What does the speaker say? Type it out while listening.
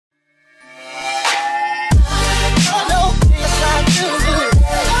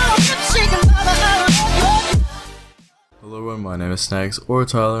name is Snags or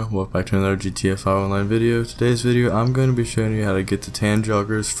Tyler. Welcome back to another GTA 5 online video. Today's video I'm going to be showing you how to get the tan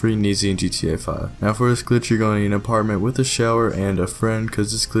joggers free and easy in GTA 5. Now for this glitch you're going to need an apartment with a shower and a friend,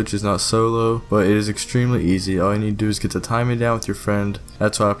 because this glitch is not solo, but it is extremely easy. All you need to do is get the timing down with your friend.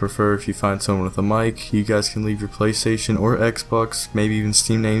 That's why I prefer if you find someone with a mic. You guys can leave your PlayStation or Xbox, maybe even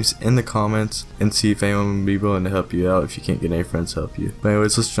Steam names in the comments, and see if anyone would be willing to help you out if you can't get any friends to help you. But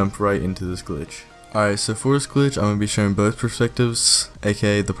anyways, let's jump right into this glitch. Alright, so for this glitch, I'm going to be showing both perspectives,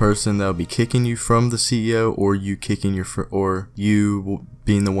 aka the person that will be kicking you from the CEO, or you kicking your or you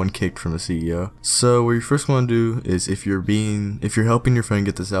being the one kicked from the CEO. So what you first want to do is, if you're helping your friend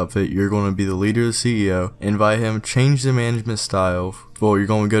get this outfit, you're going to be the leader of the CEO, invite him, change the management style. Well, you're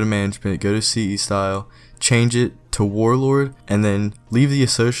going to go to management, go to CE style, change it to Warlord, and then leave the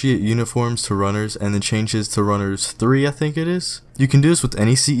associate uniforms to runners, and then change his to runners 3, I think it is. You can do this with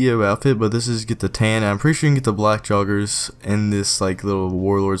any CEO outfit, but this is get the tan, and I'm pretty sure you can get the black joggers in this like little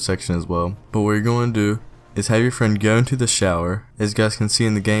Warlord section as well. But what you're going to do is have your friend go into the shower. As you guys can see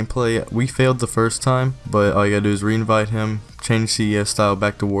in the gameplay, we failed the first time, but all you gotta do is re-invite him, change CEO style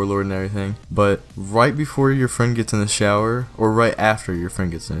back to Warlord and everything. But right before your friend gets in the shower, or right after your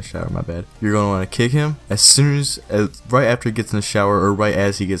friend gets in the shower, my bad, you're gonna want to kick him as soon as, right after he gets in the shower, or right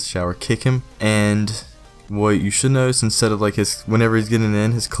as he gets in the shower, kick him. And what you should notice, instead of like whenever he's getting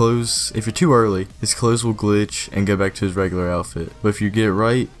in, his clothes, if you're too early, his clothes will glitch and go back to his regular outfit. But if you get it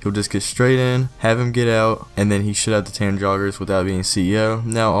right, he'll just get straight in, have him get out, and then he should have the tan joggers without being CEO.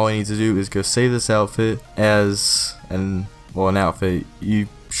 Now all you need to do is go save this outfit as an outfit. You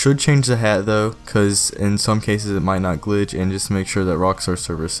should change the hat though, because in some cases it might not glitch, and just make sure that Rockstar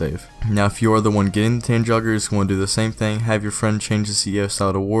server is safe. Now if you are the one getting the tan joggers, you want to do the same thing. Have your friend change the CEO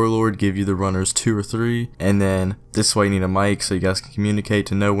style to Warlord, give you the runners 2 or 3, and then this way you need a mic so you guys can communicate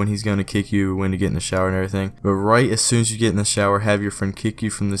to know when he's going to kick you, when to get in the shower and everything. But right as soon as you get in the shower, have your friend kick you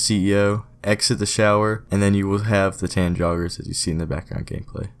from the CEO, exit the shower, and then you will have the tan joggers as you see in the background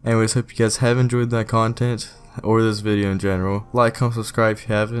gameplay. Anyways, hope you guys have enjoyed that content, or this video in general. Like, comment, subscribe if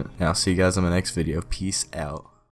you haven't, and I'll see you guys in my next video. Peace out.